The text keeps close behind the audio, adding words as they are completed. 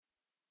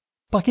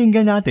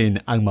Pakinggan natin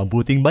ang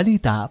mabuting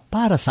balita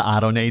para sa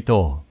araw na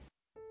ito.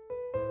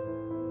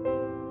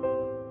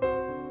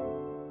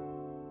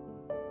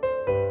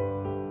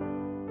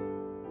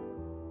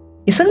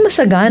 Isang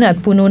masagana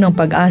at puno ng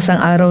pag-asang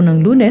araw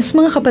ng Lunes,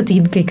 mga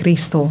kapatid kay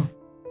Kristo.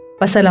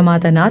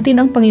 Pasalamatan natin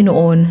ang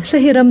Panginoon sa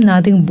hiram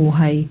nating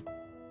buhay.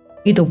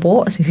 Ito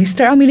po si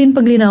Sister Ameline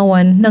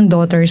Paglinawan ng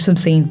Daughters of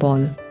St.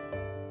 Paul.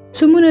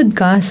 Sumunod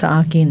ka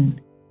sa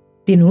akin.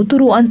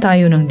 Tinuturuan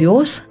tayo ng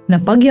Diyos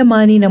na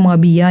pagyamanin ng mga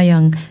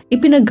biyayang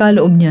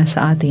ipinagkaloob niya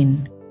sa atin.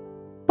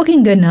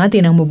 Pakinggan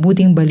natin ang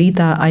mabuting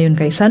balita ayon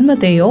kay San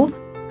Mateo,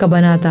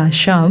 Kabanata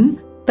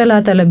 9,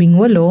 talata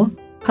 18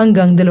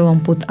 hanggang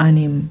 26.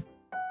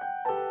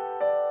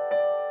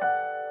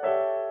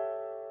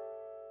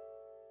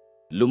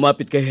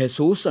 Lumapit kay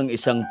Jesus ang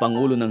isang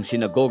pangulo ng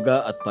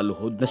sinagoga at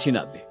paluhod na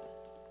sinabi,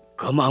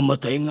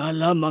 "Kamamatay nga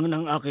lamang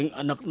ng aking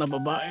anak na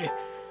babae.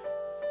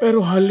 Pero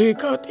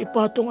halika at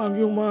ipatong ang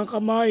iyong mga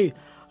kamay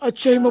at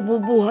siya'y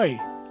mabubuhay."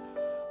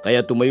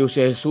 Kaya tumayo si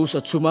Jesus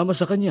at sumama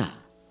sa kanya,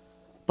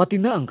 pati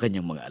na ang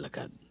kanyang mga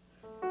alagad.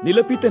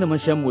 Nilapitan naman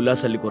siya mula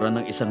sa likuran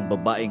ng isang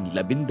babaeng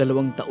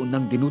 12 taon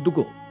nang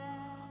dinudugo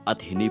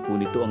at hinipo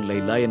nito ang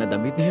laylayan na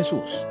damit ni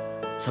Jesus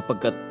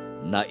sapagkat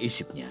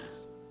naisip niya,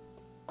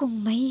 "Kung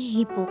may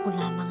hipo ko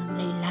lamang ang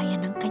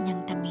laylayan ng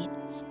kanyang damit,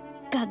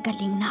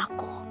 gagaling na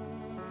ako."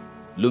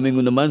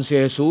 Lumingon naman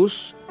si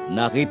Jesus,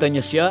 nakita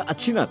niya siya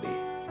at sinabi,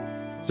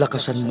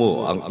 "Lakasan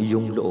mo ang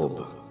iyong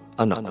loob,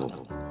 anak ko.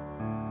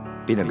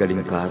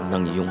 Pinagaling ka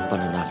ng iyong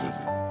pananalig."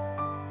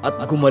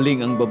 At gumaling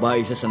ang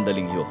babae sa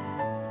sandaling iyon.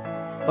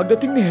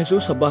 Pagdating ni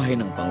Jesus sa bahay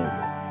ng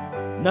Pangulo,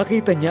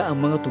 nakita niya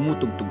ang mga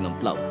tumutugtog ng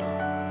plauta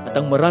at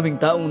ang maraming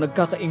taong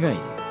nagkakaingay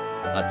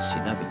at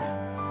sinabi niya,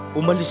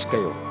 "Umalis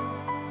kayo.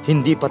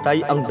 Hindi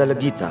patay ang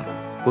dalagita,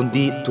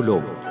 kundi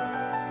tulog."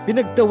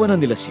 Pinagtawanan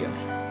nila siya.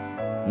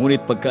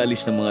 Ngunit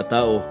pagkaalis ng mga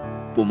tao,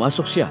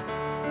 pumasok siya,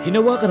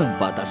 hinawakan ng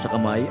bata sa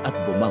kamay at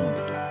bumangon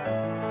ito.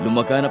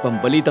 Lumaganap ang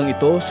balitang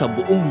ito sa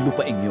buong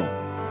lupaing iyon.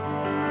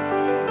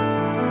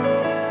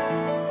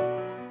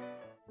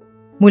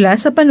 Mula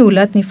sa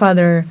panulat ni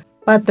Father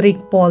Patrick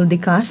Paul de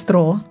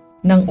Castro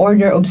ng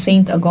Order of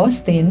St.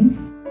 Augustine,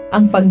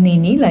 ang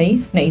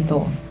pagninilay na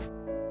ito.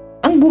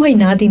 Ang buhay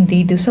natin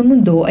dito sa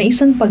mundo ay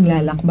isang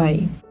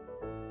paglalakbay.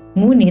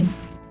 Ngunit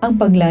ang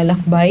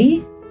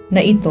paglalakbay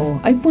na ito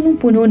ay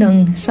punong-puno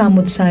ng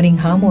samot-saring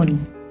hamon,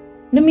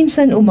 na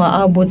minsan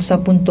umaabot sa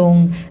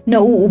puntong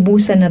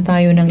nauubusan na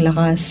tayo ng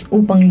lakas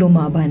upang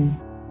lumaban.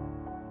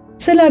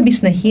 Sa labis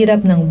na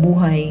hirap ng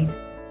buhay,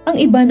 ang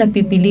iba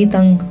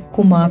napipilitang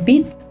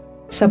kumapit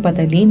sa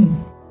patalim.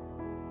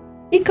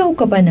 Ikaw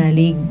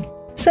kapanalig,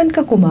 saan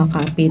ka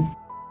kumakapit?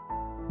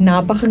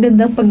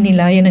 Napakagandang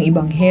pagnilayan ng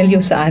Ebanghelyo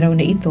sa araw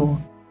na ito.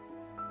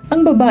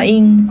 Ang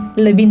babaeng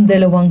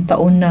 12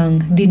 taon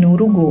nang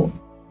dinurugo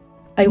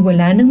ay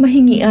wala nang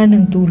mahingian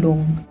ng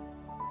tulong.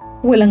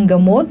 Walang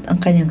gamot ang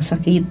kanyang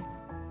sakit.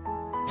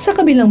 Sa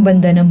kabilang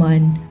banda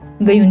naman,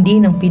 gayon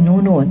din ang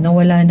pinuno na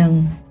wala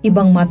ng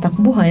ibang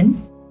matakbuhan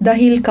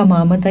dahil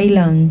kamamatay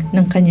lang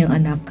ng kanyang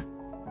anak.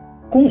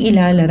 Kung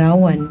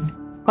ilalarawan,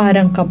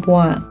 parang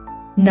kapwa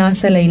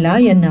nasa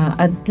laylayan na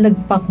at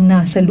lagpak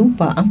na sa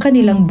lupa ang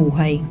kanilang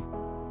buhay.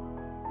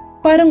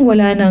 Parang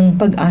wala ng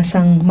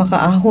pag-asang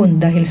makaahon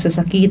dahil sa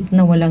sakit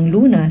na walang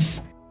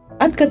lunas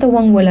at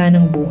katawang wala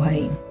ng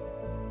buhay.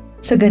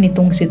 Sa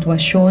ganitong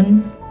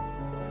sitwasyon,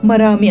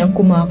 marami ang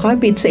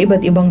kumakapit sa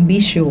iba't ibang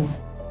bisyo,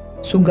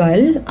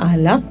 sugal,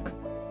 alak,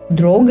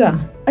 droga,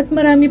 at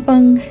marami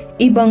pang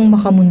ibang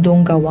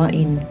makamundong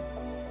gawain.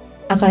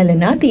 Akala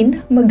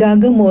natin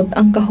magagamot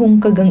ang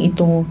kahungkagang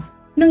ito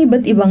ng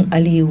iba't ibang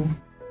aliw.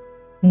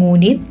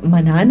 Ngunit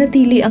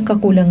mananatili ang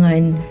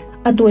kakulangan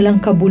at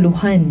walang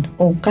kabuluhan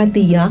o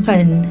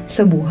katiyakan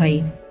sa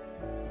buhay.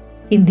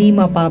 Hindi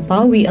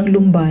mapapawi ang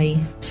lumbay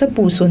sa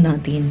puso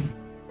natin.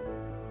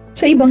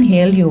 Sa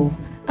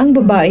Ebanghelyo, ang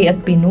babae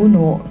at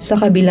pinuno sa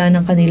kabila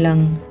ng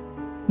kanilang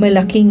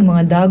malaking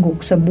mga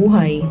dagok sa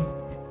buhay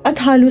at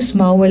halos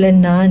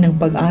mawalan na ng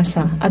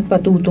pag-asa at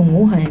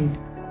patutunguhan,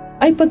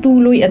 ay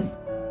patuloy at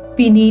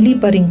pinili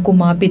pa rin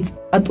kumapit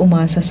at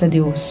umasa sa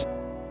Diyos.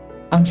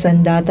 Ang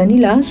sandata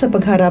nila sa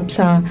pagharap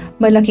sa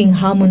malaking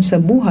hamon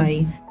sa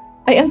buhay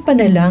ay ang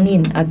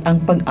panalangin at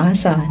ang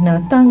pag-asa na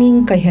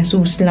tanging kay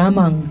Jesus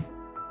lamang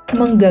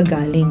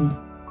manggagaling.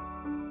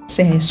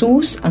 Si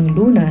Jesus ang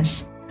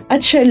lunas at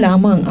siya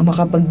lamang ang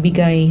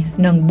makapagbigay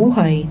ng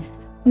buhay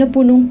na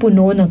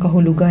punong-puno ng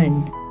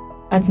kahulugan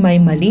at may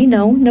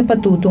malinaw na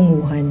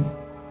patutunguhan.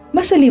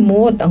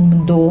 Masalimot ang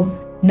mundo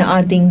na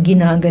ating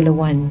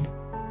ginagalawan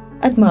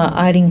at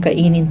maaaring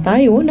kainin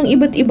tayo ng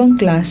iba't ibang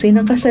klase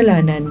ng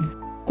kasalanan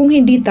kung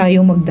hindi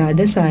tayo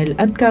magdadasal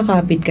at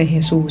kakapit kay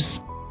Jesus.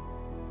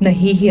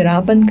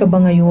 Nahihirapan ka ba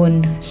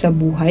ngayon sa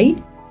buhay?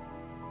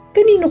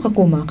 Kanino ka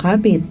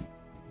kumakapit?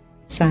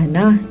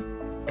 Sana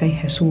kay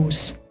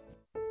Jesus.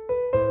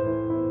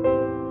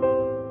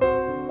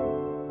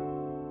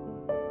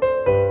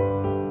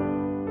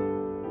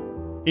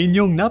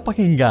 Inyong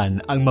napakinggan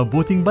ang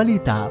mabuting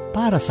balita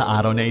para sa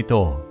araw na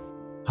ito.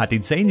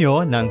 Hatid sa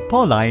inyo ng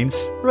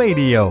Paulines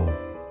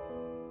Radio.